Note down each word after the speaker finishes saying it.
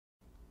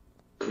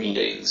Mayberry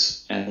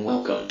Days, and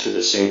welcome to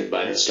the Saved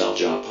by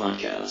Nostalgia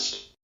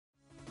podcast.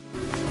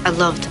 I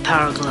love the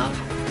Power Glove.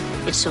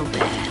 It's so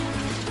bad.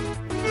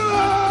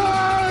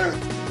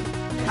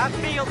 I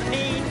feel the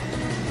need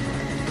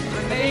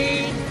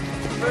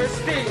for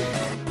speed.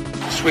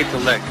 Sweep the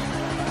leg.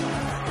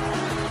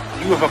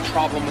 You have a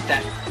problem with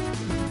that?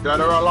 Dead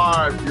or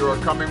alive, you are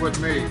coming with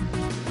me.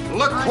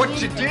 Look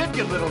what you did,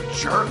 you little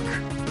jerk.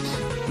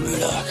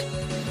 Murdoch.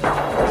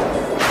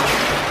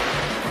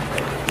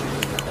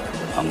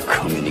 I'm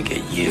coming to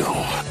get you.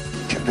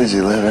 Get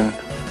busy living.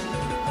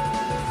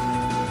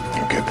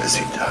 You get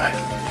busy dying.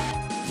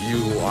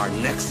 You are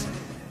next.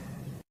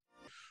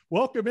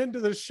 Welcome into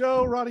the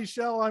show, Ronnie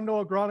Schell. I'm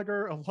Noah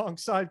Groniger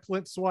alongside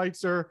Clint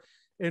Schweitzer,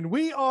 and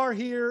we are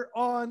here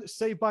on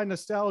Saved by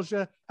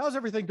Nostalgia. How's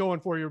everything going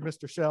for you,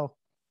 Mr. Schell?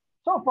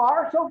 So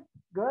far, so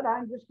good.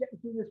 I'm just getting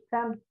through this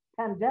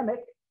pandemic,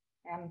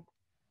 and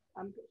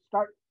I'm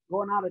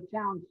going out of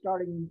town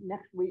starting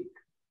next week.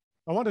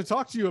 I want to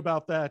talk to you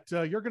about that.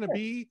 You're going to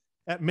be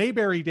at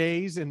Mayberry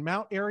Days in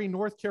Mount Airy,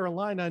 North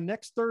Carolina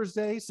next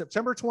Thursday,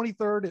 September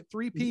 23rd at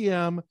 3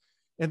 p.m.,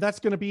 and that's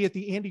going to be at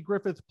the Andy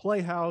Griffith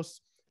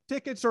Playhouse.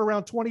 Tickets are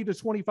around $20 to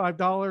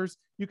 $25.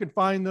 You can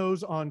find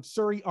those on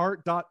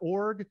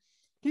surreyart.org. Can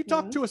you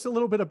talk to us a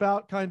little bit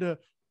about kind of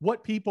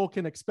what people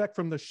can expect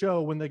from the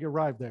show when they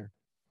arrive there?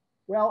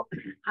 Well,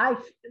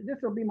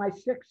 this will be my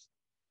sixth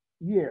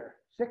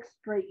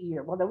straight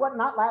year. Well, there was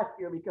not last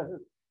year because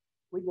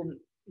we didn't,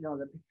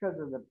 because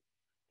of the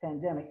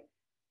pandemic.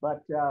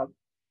 But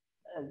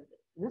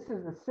this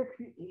is the sixth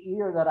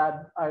year that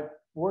I've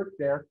worked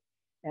there.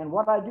 And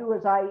what I do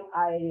is I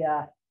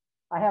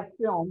have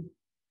film,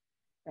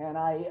 and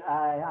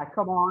I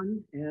come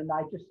on and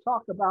I just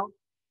talk about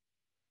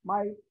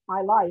my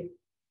life,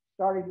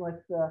 starting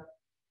with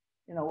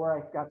where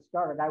I got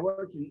started. I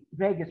worked in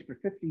Vegas for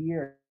 50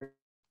 years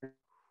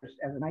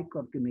as a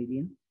nightclub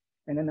comedian,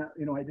 and then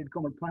I did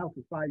Comer Pile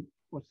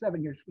for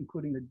 7 years,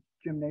 including the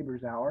Jim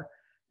Neighbors Hour,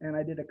 and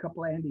I did a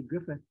couple of Andy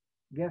Griffith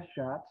guest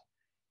shots.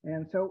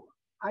 And so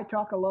I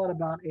talk a lot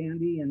about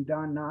Andy and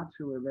Don Knotts,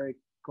 who were very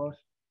close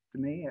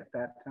to me at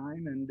that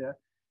time, and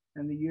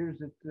the years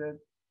that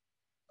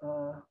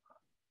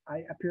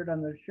I appeared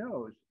on those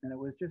shows. And it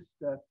was just,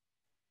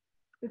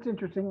 it's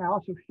interesting. I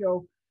also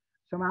show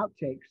some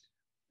outtakes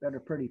that are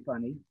pretty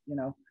funny,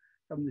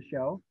 from the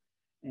show.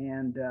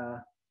 And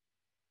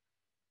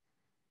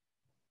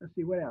let's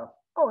see, what else?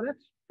 Oh,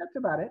 that's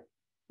about it.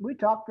 We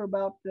talked for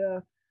about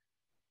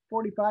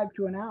 45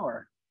 to an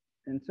hour.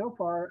 And so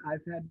far,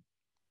 I've had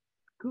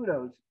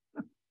kudos.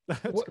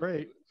 That's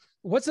great.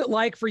 What's it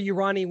like for you,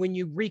 Ronnie, when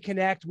you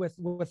reconnect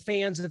with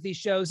fans of these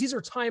shows? These are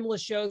timeless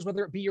shows,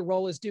 whether it be your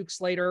role as Duke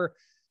Slater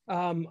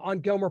on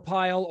Gomer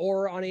Pyle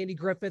or on Andy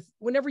Griffith.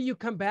 Whenever you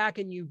come back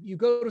and you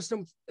go to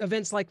some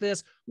events like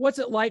this, what's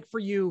it like for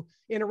you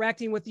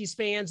interacting with these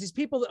fans, these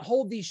people that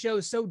hold these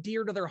shows so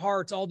dear to their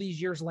hearts all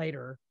these years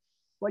later?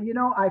 Well,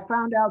 I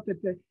found out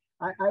that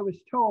I was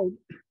told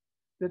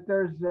that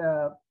there's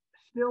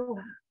still,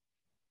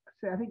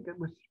 I think it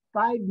was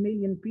 5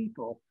 million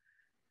people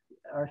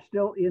are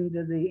still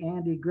into the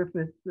Andy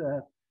Griffith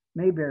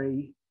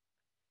Mayberry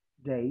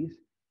Days.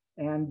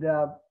 And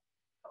on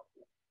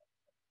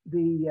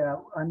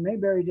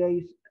Mayberry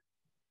Days,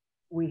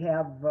 they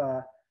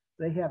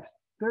have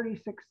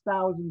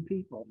 36,000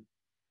 people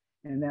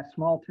in that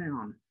small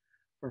town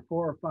for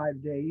 4 or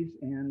 5 days.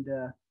 And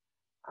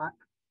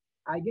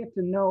I get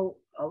to know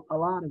a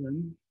lot of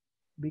them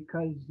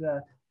because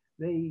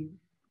they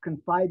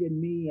confide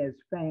in me as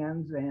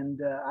fans, and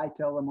I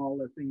tell them all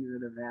the things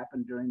that have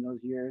happened during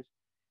those years.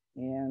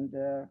 And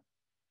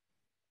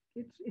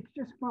it's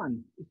just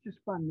fun. It's just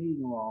fun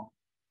meeting them all.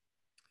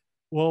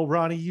 Well,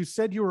 Ronnie, you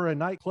said you were a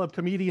nightclub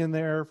comedian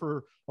there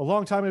for a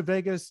long time in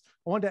Vegas.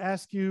 I wanted to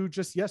ask you,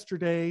 just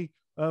yesterday,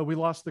 we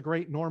lost the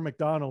great Norm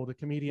Macdonald, a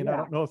comedian. Yeah. I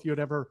don't know if you had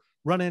ever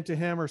run into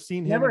him or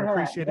seen him and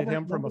appreciated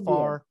him from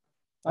afar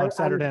on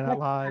Saturday Night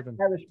Live.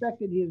 I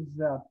respected his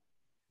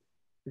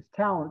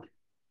talent,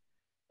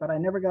 but I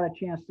never got a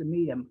chance to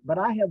meet him. But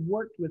I have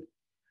worked with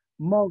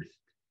most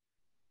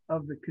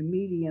of the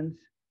comedians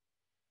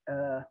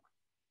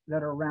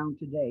that are around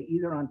today,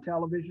 either on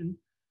television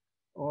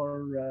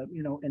or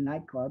in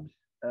nightclubs.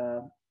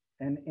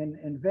 And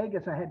in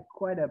Vegas, I had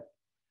quite a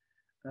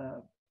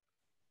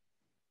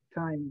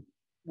time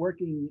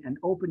working and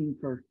opening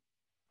for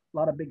a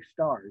lot of big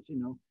stars.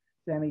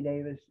 Sammy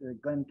Davis,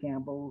 Glenn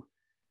Campbell,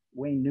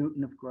 Wayne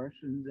Newton, of course,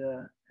 and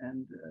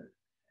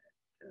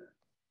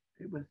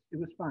it was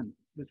fun.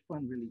 It was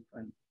fun, really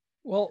fun.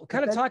 Well,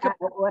 kind of talk.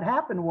 What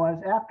happened was,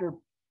 after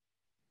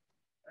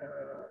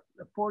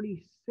the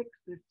 46th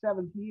or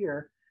 7th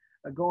year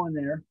going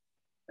there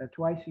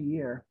twice a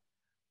year,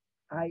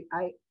 I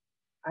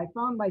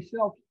found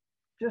myself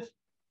just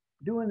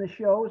doing the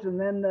shows and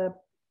then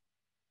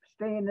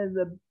staying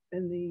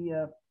in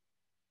the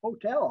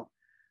hotel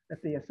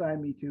that they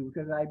assigned me to,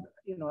 because I'd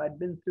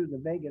been through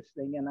the Vegas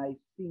thing and I'd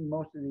seen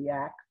most of the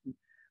acts and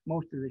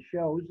most of the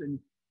shows,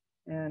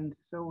 and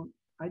so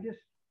I just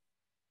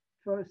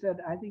sort of said,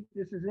 I think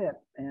this is it.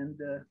 And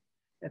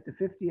at the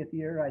 50th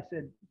year, I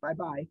said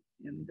bye-bye.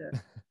 And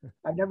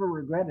I've never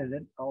regretted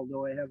it,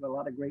 although I have a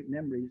lot of great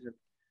memories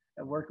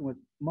of working with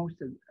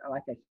most of,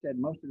 like I said,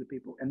 most of the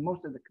people and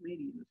most of the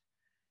comedians.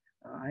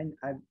 I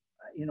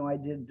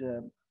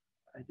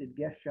did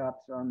guest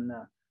shots on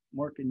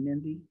Mork and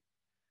Mindy.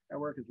 I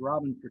worked with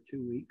Robin for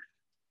 2 weeks,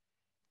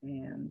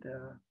 and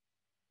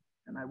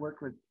I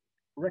worked with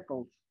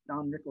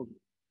Don Rickles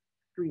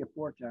 3 or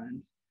 4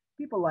 times.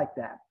 People like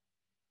that,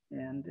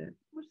 and it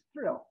was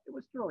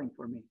thrilling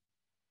for me.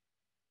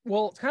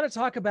 Well, kind of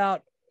talk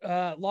about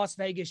Las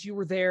Vegas. You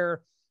were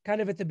there kind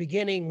of at the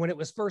beginning when it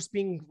was first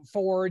being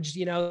forged.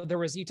 You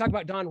talk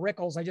about Don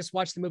Rickles. I just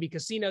watched the movie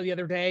Casino the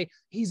other day.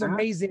 He's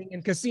amazing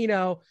in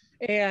Casino,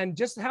 and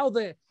just how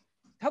the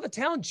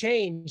town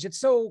changed. It's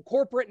so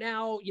corporate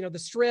now. The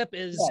strip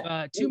is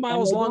 2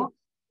 miles long.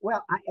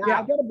 Well, I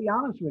got to be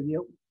honest with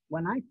you.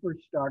 When I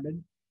first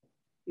started,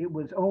 it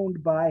was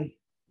owned by,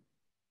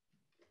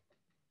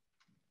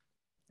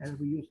 as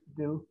we used to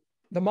do,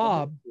 the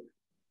mob.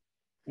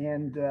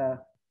 And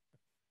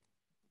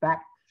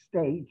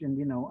backstage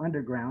and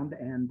underground,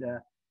 and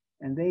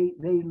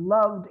they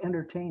loved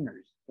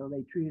entertainers, so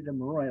they treated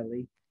them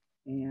royally,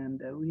 and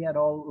we had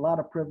a lot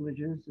of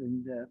privileges,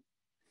 and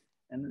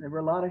there were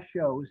a lot of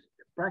shows.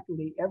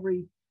 Practically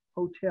every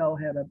hotel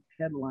had a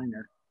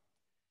headliner,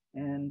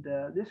 and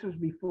this was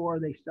before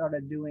they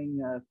started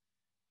doing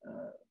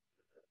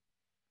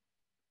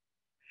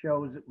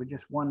shows that were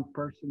just one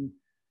person,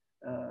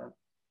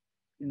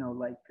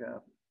 like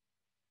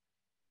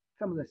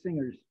some of the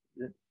singers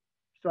that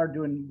started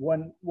doing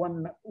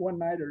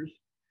one-nighters,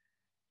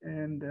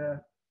 and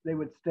they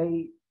would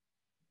stay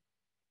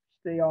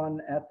on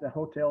at the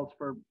hotels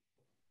for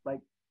like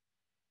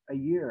a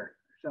year or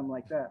something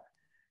like that.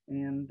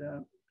 And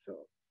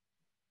so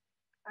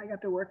I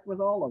got to work with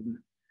all of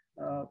them.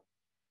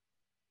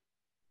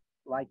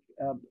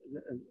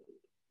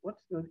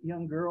 What's the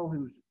young girl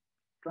who's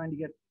trying to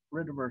get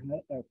rid of her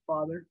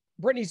father?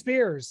 Britney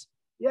Spears.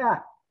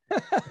 Yeah.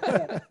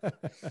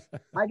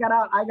 I got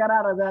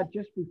out of that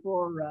just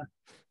before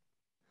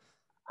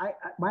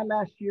my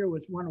last year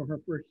was one of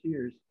her first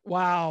years.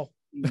 Wow.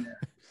 And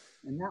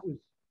that was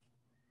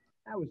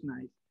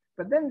nice.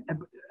 But then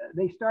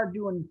they started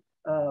doing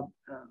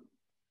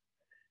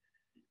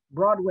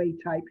Broadway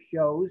type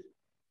shows,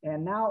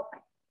 and now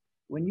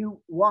when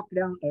you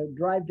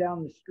drive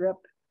down the strip,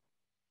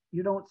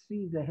 you don't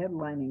see the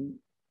headlining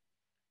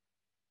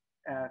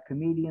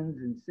comedians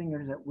and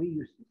singers that we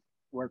used to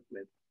work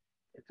with.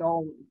 It's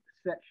all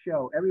set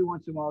show. Every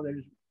once in a while,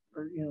 there's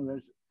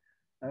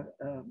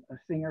a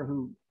singer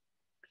who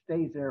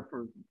stays there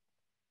for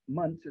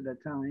months at a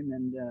time,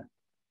 and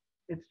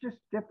it's just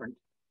different.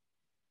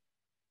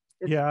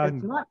 It's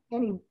not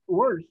any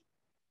worse,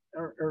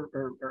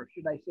 or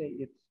should I say,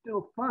 it's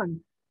still fun,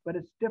 but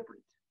it's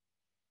different.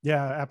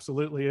 Yeah,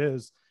 absolutely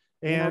is.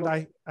 And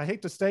I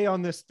hate to stay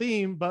on this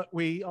theme, but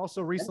we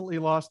also recently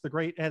lost the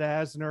great Ed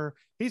Asner.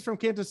 He's from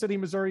Kansas City,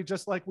 Missouri,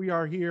 just like we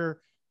are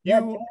here.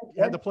 You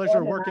had the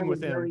pleasure of working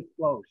with him. Very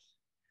close.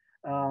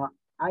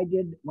 I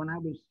did, when I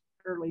was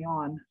early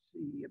on,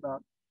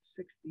 about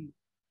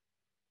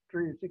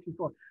 63 or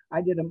 64,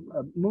 I did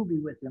a movie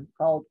with him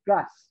called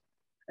Gus,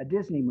 a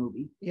Disney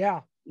movie.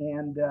 Yeah.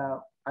 And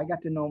I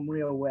got to know him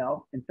real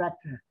well. In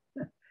fact,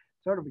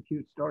 sort of a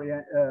cute story.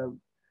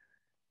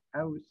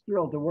 I was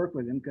thrilled to work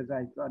with him because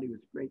I thought he was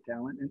a great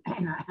talent, and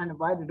I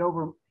invited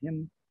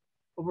him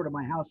over to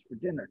my house for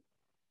dinner.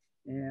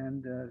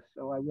 And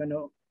so I went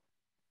home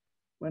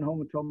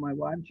and told my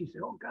wife, and she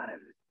said, "Oh God, it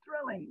was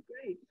thrilling,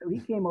 great." So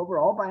he came over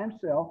all by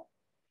himself,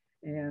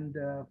 and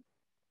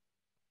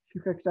she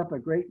fixed up a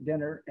great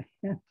dinner.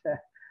 And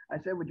I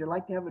said, "Would you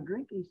like to have a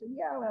drink?" He said,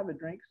 "Yeah, I'll have a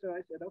drink." So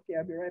I said, "Okay,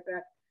 I'll be right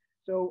back."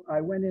 So I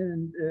went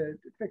in to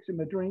fix him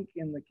a drink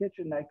in the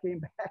kitchen. I came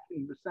back and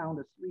he was sound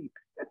asleep.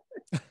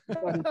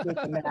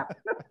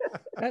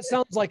 That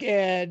sounds like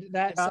Ed.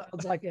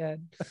 Sounds like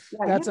Ed.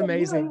 Yeah, that's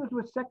amazing. He was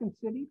with Second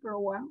City for a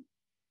while.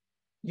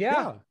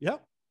 Yeah.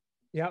 Yep.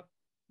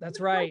 That's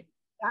right.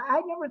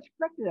 I never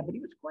expected that, but he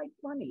was quite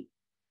funny.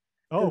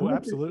 Oh,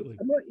 absolutely.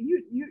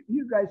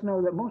 You guys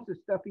know that most of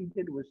the stuff he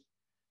did was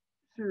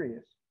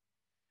serious.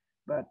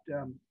 But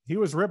he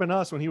was ribbing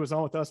us when he was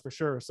on with us for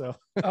sure. So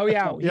oh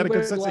yeah, he had a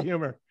good sense of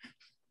humor.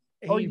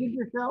 He did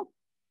your show?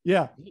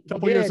 Yeah, a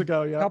couple years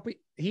ago. Yeah,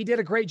 he did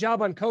a great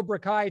job on Cobra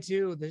Kai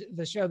too,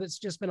 the show that's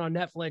just been on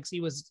Netflix. He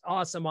was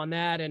awesome on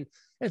that, and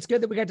it's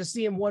good that we got to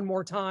see him one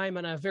more time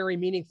on a very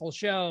meaningful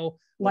show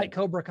like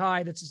Cobra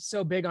Kai that's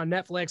so big on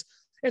Netflix.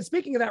 And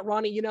speaking of that,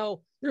 Ronnie,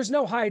 there's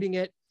no hiding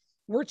it.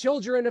 We're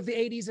children of the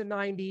 80s and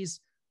 90s.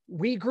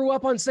 We grew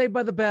up on Saved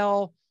by the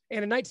Bell,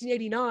 and in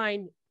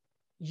 1989.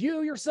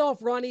 You yourself,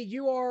 Ronnie,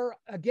 you are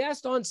a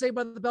guest on Saved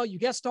by the Bell. You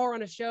guest star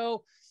on a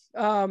show,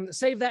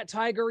 Save That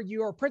Tiger.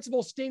 You are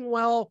Principal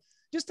Stingwell.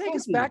 Just take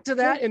us back to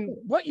that and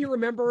what you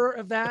remember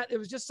of that. It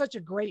was just such a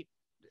great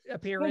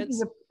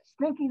appearance.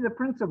 Stinky the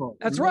principal.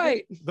 That's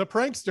right. The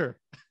prankster.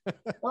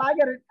 Well, I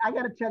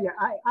gotta tell you,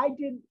 I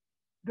did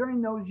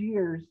during those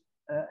years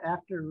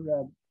after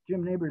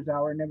Jim Neighbors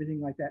Hour and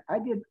everything like that.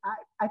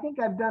 I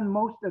think I've done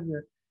most of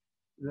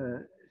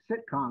the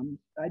sitcoms.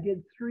 I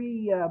did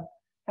 3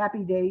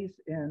 Happy Days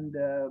and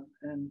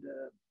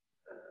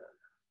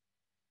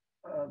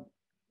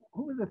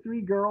who were the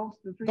 3 girls?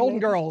 The 3 Golden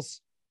ladies?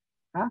 Girls.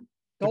 Huh?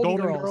 The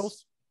Golden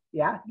Girls.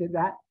 Yeah, did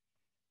that.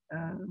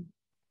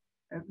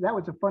 That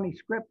was a funny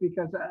script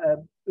because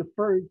the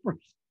very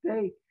first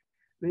day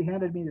they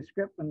handed me the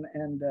script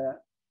and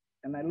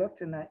I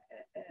looked and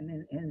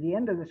in the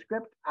end of the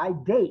script I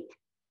date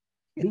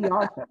B.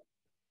 Arthur.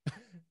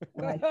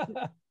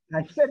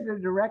 I said to the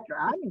director,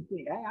 I didn't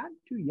think I'm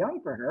too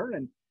young for her,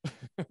 and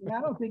I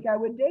don't think I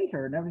would date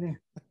her and everything.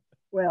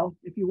 Well,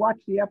 if you watch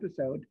the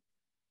episode,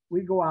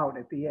 we go out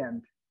at the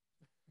end.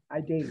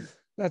 I dated.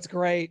 That's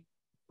great.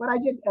 But I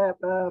did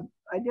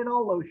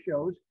all those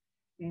shows,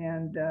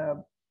 and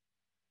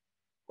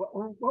what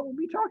were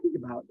we talking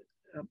about?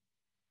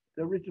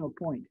 The original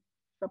point.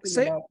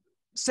 Something about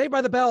Saved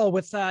by the Bell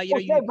with Saved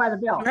by the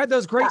Bell. You had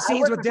those great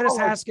scenes with Dennis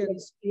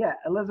Haskins. Yeah,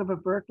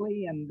 Elizabeth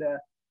Berkley and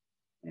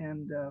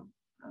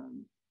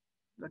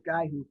the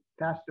guy who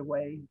passed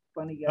away,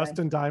 funny guy.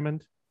 Dustin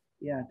Diamond.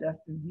 Yeah,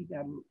 Dustin. He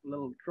got a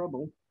little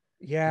trouble.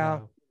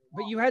 Yeah.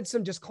 But you had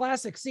some just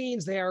classic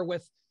scenes there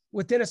with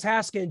Dennis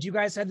Haskins. You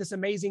guys had this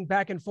amazing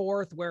back and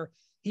forth where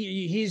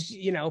he's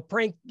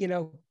prank,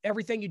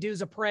 everything you do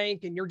is a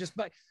prank, and you're just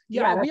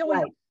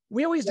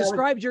we always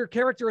described your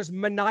character as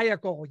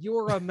maniacal. You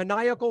were a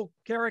maniacal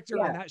character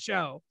in that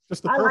show.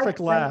 Just the perfect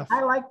laugh.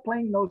 I like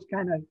playing those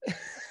kind of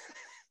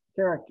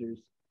characters,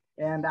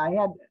 and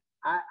I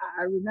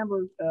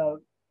remember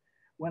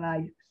when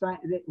I signed.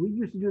 We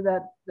used to do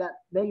that.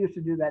 They used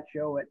to do that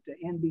show at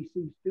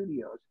NBC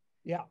Studios.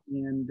 Yeah,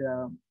 and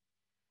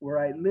where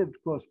I lived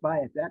close by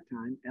at that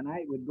time, and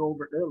I would go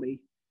over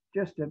early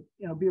just to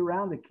be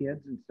around the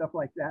kids and stuff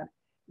like that.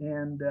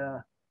 And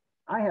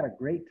I had a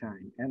great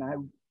time, and I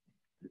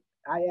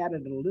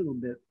added a little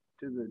bit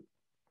to the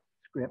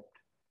script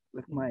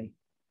with my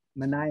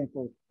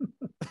maniacal.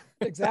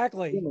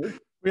 Exactly.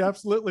 We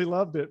absolutely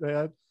loved it,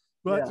 man.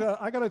 But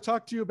I got to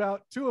talk to you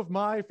about 2 of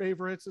my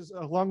favorites,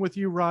 along with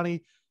you,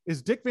 Ronnie,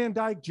 is Dick Van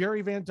Dyke,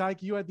 Jerry Van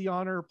Dyke. You had the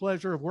honor or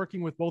pleasure of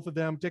working with both of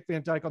them. Dick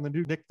Van Dyke on the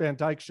new Dick Van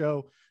Dyke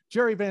Show,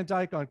 Jerry Van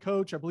Dyke on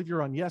Coach. I believe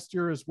you're on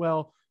Yesteryear as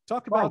well.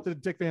 Talk about the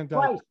Dick Van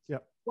Dyke.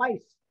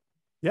 Twice.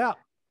 Yeah.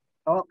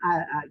 Oh,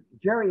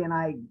 Jerry and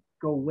I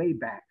go way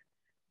back.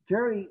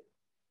 Jerry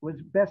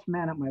was best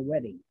man at my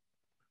wedding.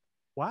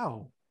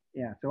 Wow.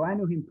 Yeah, so I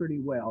knew him pretty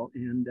well,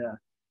 and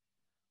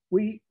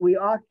we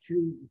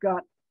actually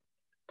got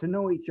to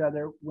know each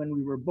other when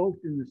we were both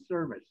in the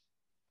service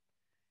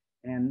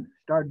and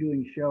started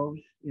doing shows.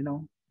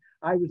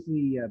 I was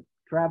the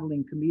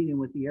traveling comedian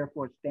with the Air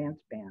Force Dance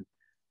Band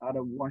out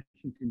of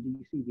Washington,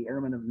 D.C., the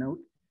Airmen of Note,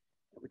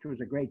 which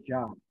was a great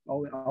job.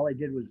 All I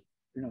did was,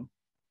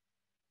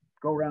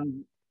 go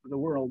around the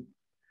world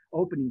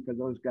opening for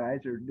those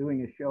guys or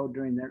doing a show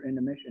during their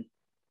intermission.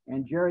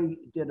 And Jerry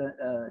did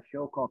a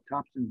show called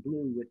Tops and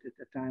Blue, which at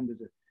the time was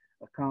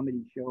a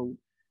comedy show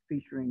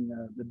featuring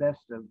the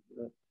best of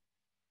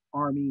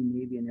Army,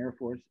 Navy, and Air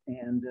Force.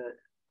 And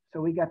so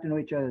we got to know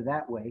each other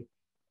that way.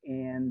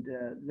 And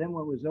then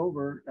when it was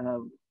over,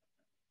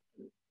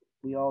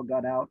 we all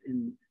got out,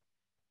 and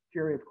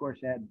Jerry, of course,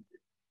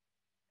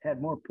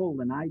 had more pull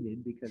than I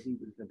did because he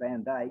was the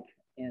Van Dyke,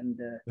 and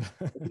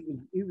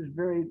he was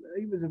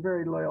a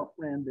very loyal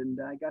friend, and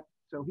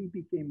so he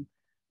became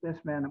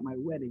best man at my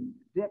wedding.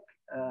 Dick,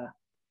 I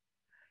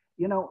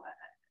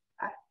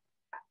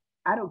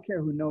don't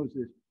care who knows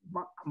this.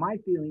 My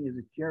feeling is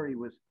that Jerry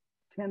was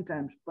 10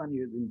 times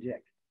funnier than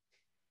Dick.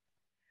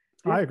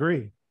 I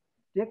agree.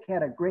 Dick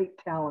had a great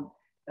talent.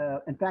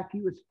 In fact,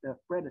 he was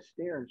Fred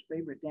Astaire's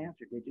favorite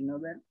dancer. Did you know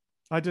that?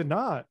 I did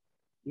not.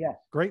 Yes.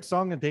 Great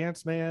song and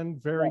dance man.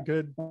 Very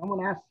good.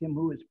 Someone asked him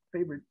who his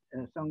favorite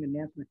song and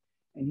dance man,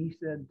 and he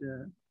said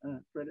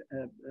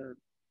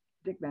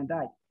Dick Van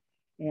Dyke.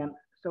 And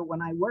so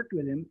when I worked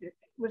with him, it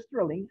was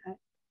thrilling,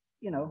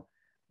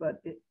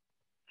 but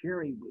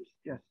Jerry was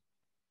just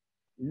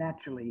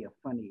naturally a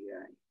funny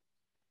guy.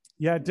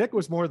 Yeah, Dick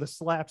was more the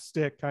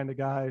slapstick kind of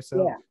guy.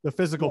 So the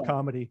physical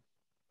comedy.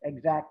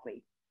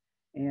 Exactly.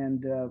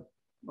 And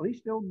well, he's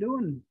still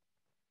doing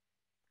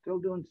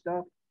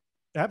stuff.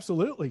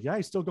 Absolutely. Yeah,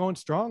 he's still going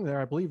strong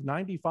there. I believe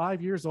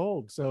 95 years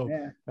old. So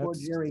poor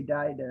Jerry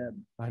died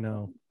I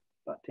know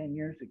about 10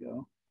 years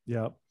ago.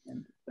 Yep.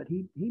 But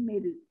he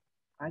made it.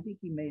 I think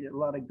he made a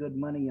lot of good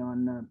money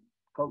on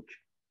Coach.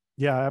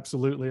 Yeah,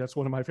 absolutely. That's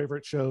one of my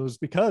favorite shows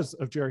because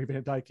of Jerry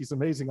Van Dyke. He's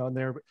amazing on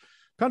there. But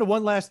kind of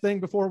one last thing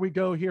before we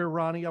go here,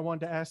 Ronnie, I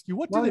wanted to ask you,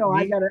 what did it mean?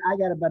 I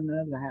got about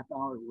another half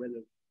hour worth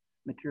of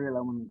material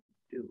I want to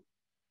do.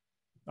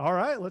 All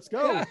right, let's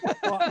go.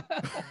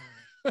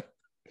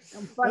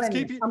 I'm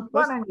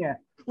funning you.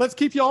 Let's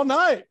keep you all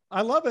night.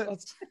 I love it.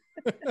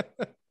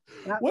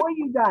 Where are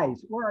you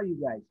guys?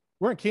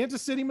 We're in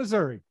Kansas City,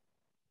 Missouri.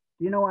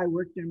 You know, I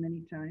worked there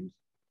many times.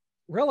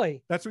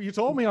 Really? That's what you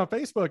told me on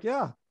Facebook.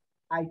 Yeah.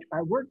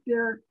 I worked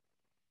there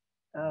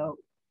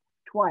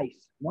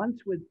twice.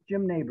 Once with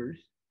Jim Neighbors.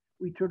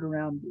 We toured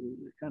around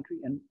the country,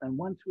 and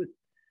once with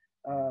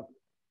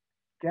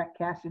Jack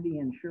Cassidy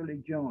and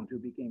Shirley Jones, who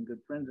became good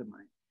friends of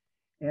mine.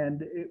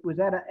 And it was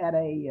at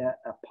a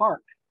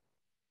park,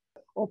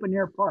 open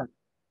air park.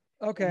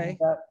 Okay.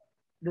 And,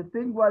 the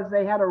thing was,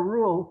 they had a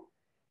rule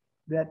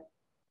that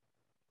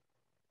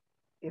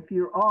if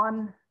you're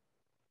on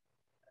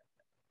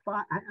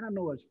I don't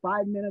know, it was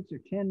 5 minutes or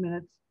 10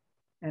 minutes,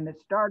 and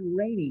it started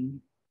raining,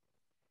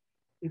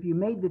 if you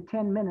made the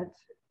 10 minutes,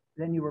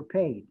 then you were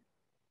paid.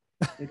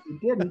 If you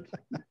didn't,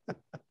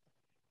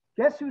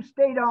 guess who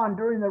stayed on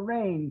during the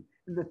rain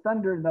and the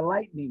thunder and the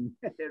lightning?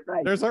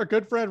 Right. There's our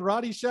good friend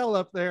Ronnie Schell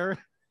up there.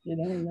 You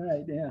know,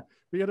 right, yeah.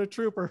 Being a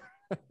trooper.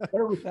 But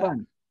it was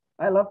fun.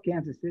 I love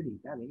Kansas City.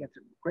 I think got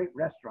some great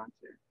restaurants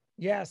there.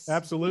 Yes.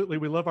 Absolutely.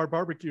 We love our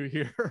barbecue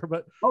here.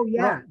 But oh,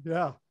 yeah.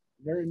 Yeah.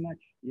 Very much.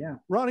 Yeah.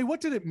 Ronnie,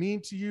 what did it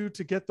mean to you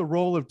to get the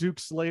role of Duke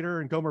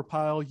Slater and Gomer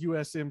Pyle,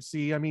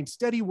 USMC? I mean,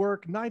 steady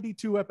work,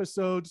 92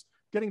 episodes,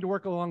 getting to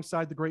work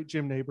alongside the great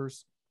Jim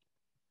Nabors.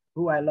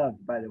 Who I love,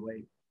 by the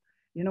way.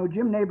 You know,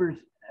 Jim Nabors,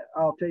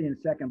 I'll tell you in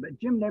a second, but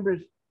Jim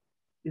Nabors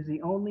is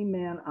the only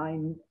man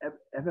I've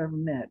ever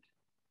met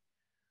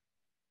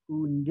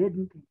who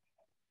didn't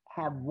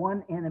have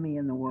one enemy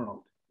in the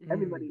world.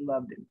 Everybody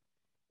loved him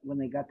when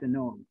they got to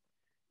know him.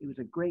 He was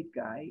a great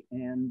guy,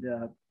 and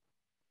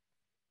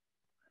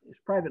his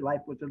private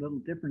life was a little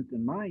different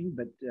than mine,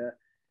 but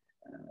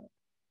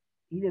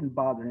he didn't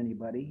bother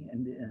anybody,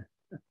 and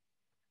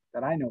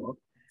that I know of.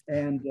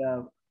 And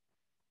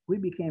we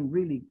became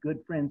really good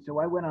friends. So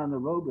I went on the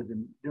road with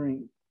him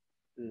during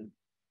the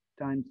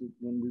times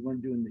when we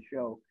weren't doing the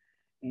show.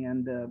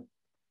 And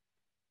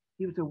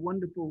he was a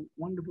wonderful,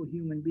 wonderful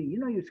human being. You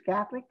know, he was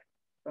Catholic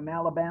from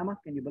Alabama.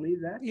 Can you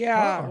believe that?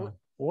 Yeah. Oh,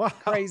 wow.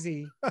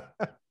 Crazy.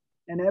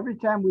 And every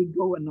time we'd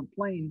go in the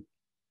plane,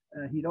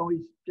 he'd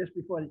always, just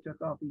before they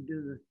took off, he'd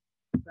do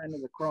the sign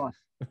of the cross.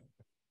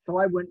 So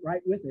I went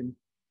right with him.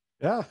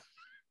 Yeah.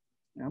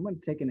 I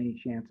wasn't taking any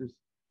chances.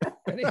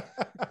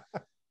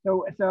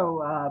 So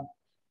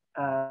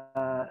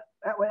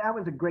that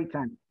was a great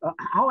time.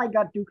 How I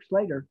got Duke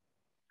Slater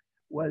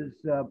was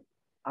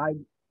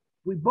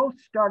we both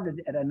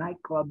started at a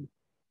nightclub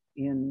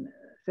in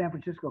San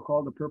Francisco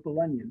called the Purple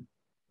Onion,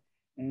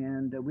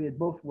 and we had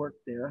both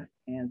worked there.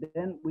 And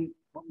then when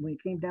we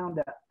came down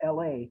to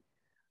LA,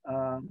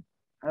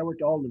 I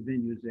worked all the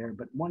venues there,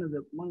 but one of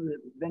the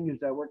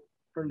venues I worked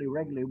fairly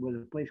regularly was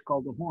a place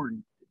called the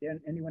Horn.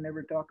 Did anyone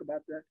ever talk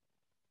about that?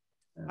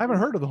 I haven't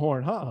heard of the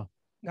Horn, huh?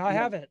 No, I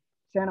haven't.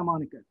 Santa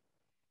Monica.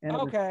 And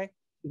okay.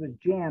 It was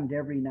jammed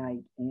every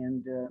night,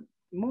 and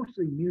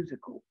mostly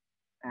musical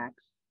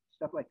acts,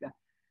 stuff like that.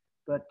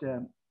 But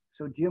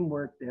so Jim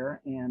worked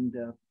there, and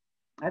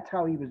that's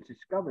how he was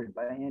discovered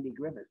by Andy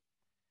Griffith.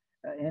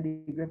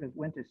 Andy Griffith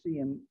went to see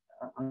him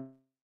on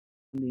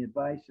the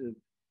advice of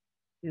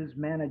his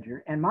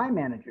manager and my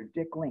manager,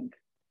 Dick Link.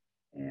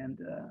 And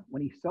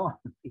when he saw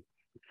him, he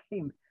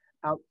came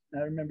out.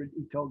 I remember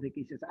he told Dick,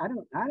 he says, I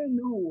don't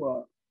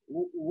know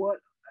what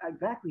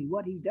exactly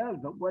what he does,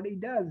 but what he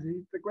does,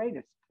 he's the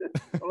greatest.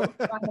 So let's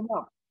sign him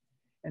up.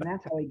 And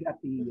that's how he got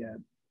the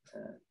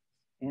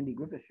Andy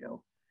Griffith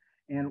show.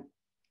 And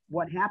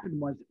what happened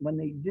was when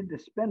they did the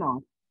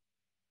spinoff,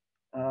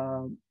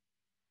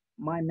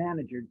 my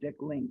manager,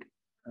 Dick Link,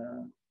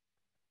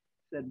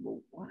 said,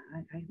 well,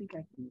 I think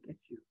I can get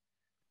you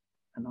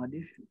an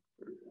audition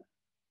for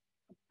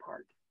a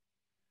part.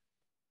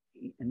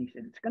 And he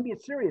said, it's going to be a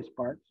serious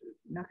part, so it's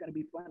not going to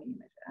be funny.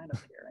 And I said, I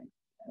don't care.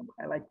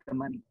 I like the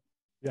money.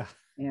 Yeah.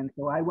 And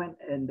so I went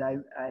and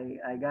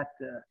I got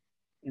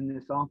in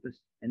this office,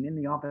 and in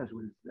the office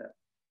was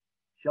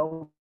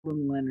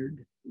Sheldon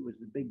Leonard, who was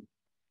the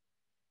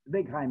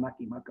big high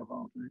mucky muck of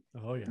all time.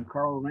 Oh, yeah. And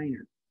Carl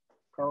Reiner,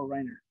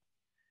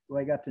 who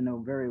I got to know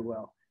very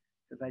well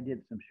because I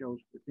did some shows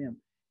with him.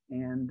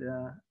 And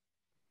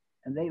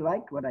they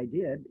liked what I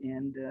did.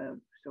 And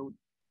so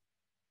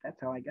that's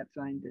how I got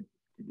signed to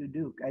do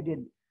Duke. I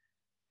did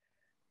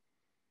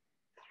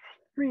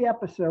 3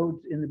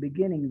 episodes in the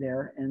beginning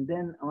there, and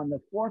then on the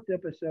 4th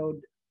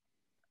episode,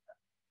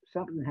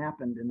 something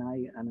happened, and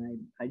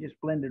I just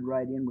blended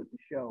right in with the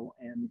show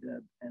and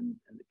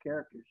the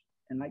characters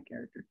and my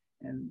character,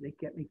 and they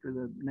kept me for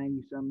the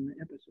 90-some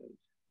episodes.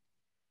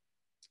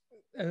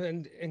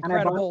 And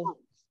incredible.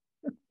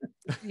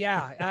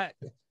 Yeah,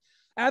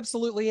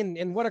 absolutely.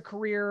 And what a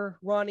career,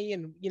 Ronnie.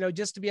 And, you know,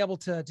 just to be able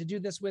to do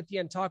this with you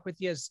and talk with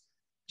you is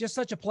just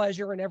such a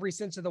pleasure in every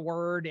sense of the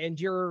word. And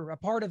you're a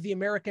part of the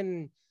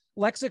American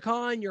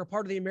lexicon. You're a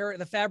part of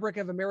the fabric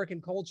of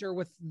American culture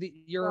with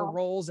your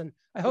roles. And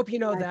I hope you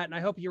know that. And I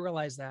hope you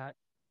realize that.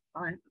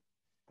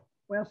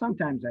 Well,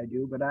 sometimes I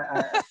do, but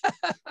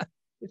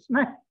it's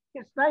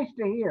nice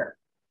to hear.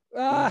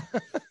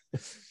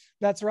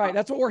 That's right.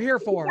 That's what we're here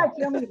for.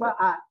 Tell me about,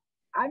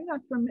 I'm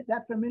not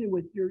that familiar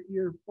with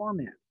your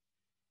format.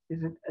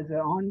 Is it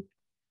on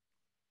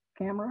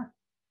camera?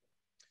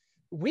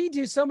 We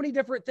do so many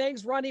different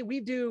things, Ronnie.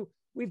 We've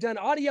done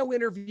audio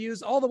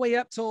interviews all the way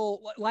up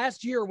till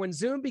last year when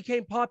Zoom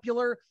became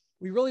popular.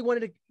 We really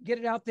wanted to get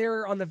it out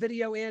there on the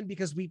video end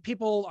because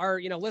people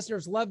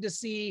listeners love to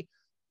see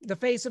the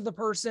face of the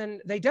person.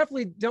 They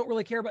definitely don't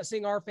really care about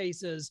seeing our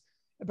faces,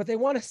 but they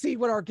want to see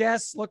what our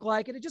guests look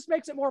like. And it just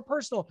makes it more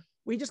personal.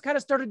 We just kind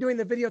of started doing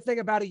the video thing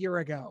about a year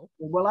ago.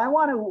 Well, I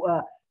want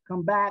to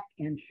come back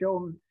and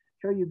show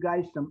you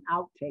guys some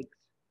outtakes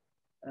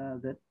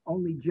that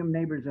only Jim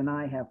Neighbors and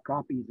I have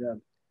copies of,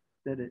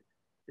 that it's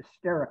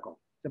hysterical.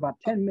 It's about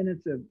 10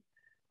 minutes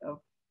of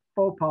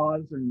faux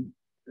pas and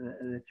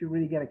that you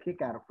really get a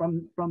kick out of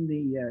from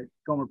the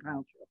Gomer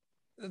Pound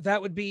show.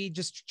 That would be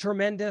just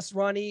tremendous,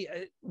 Ronnie.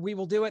 We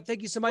will do it.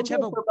 Thank you so much.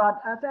 We'll for about,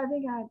 I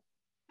think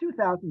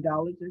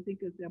 $2,000. I think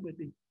that would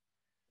be.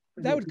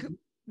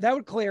 That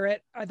would clear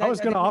it. I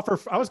was going to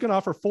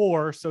offer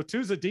 4, so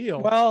 2's a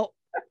deal. Well,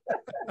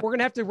 we're going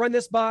to have to run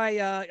this by,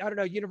 I don't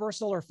know,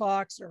 Universal or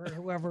Fox or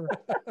whoever.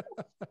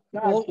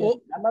 No,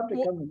 I'd love to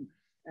come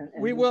and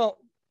we will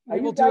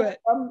do it.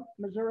 From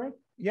Missouri?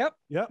 Yep.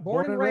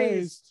 Born and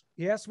raised.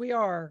 Yes, we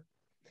are.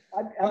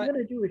 I'm going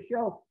to do a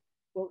show.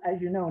 Well,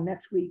 as you know,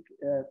 next week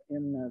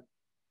in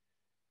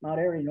Mount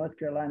Airy, North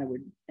Carolina, where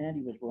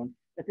Andy was born.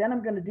 But then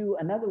I'm going to do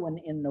another one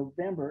in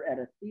November at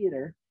a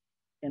theater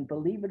in,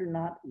 believe it or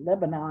not,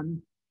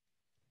 Lebanon.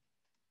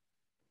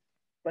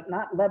 But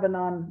not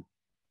Lebanon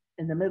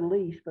in the Middle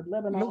East, but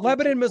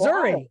Lebanon,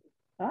 Missouri. Ohio.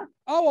 Huh?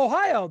 Oh,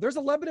 Ohio. There's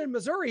a Lebanon,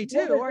 Missouri too.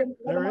 Yeah,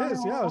 there is,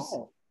 yes.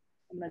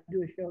 I'm going to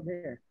do a show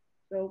there.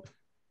 So,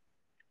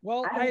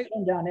 well, I don't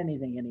turn down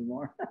anything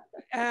anymore.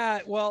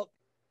 Well,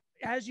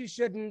 as you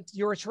shouldn't.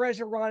 You're a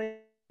treasure, Ronnie.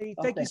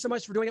 Thank you so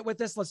much for doing it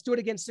with us. Let's do it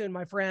again soon,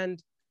 my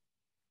friend.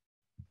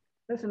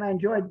 Listen, I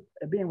enjoyed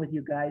being with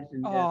you guys,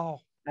 and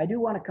I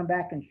do want to come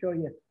back and show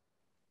you.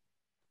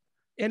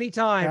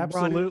 Anytime,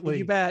 absolutely. Ronnie,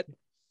 you bet.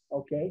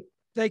 Okay.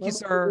 Thank you,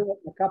 sir.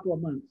 In a couple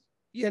of months.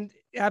 And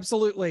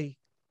absolutely.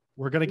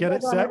 We're going to get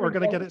it set. We're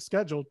going to get it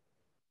scheduled.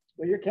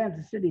 Well, you're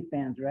Kansas City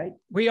fans, right?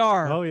 We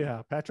are. Oh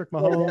yeah, Patrick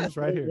Mahomes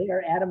right here. They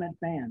are adamant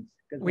fans.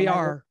 We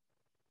are.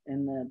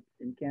 In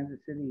Kansas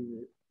City,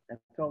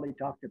 that's all they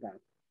talked about.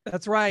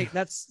 That's right.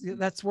 That's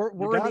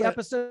we're in the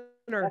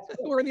epicenter.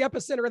 We're in the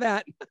epicenter of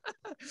that.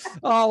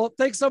 Oh, well,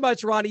 thanks so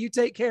much, Ronnie. You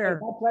take care.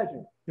 My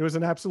pleasure. It was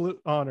an absolute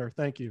honor.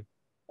 Thank you.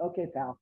 Okay, pal.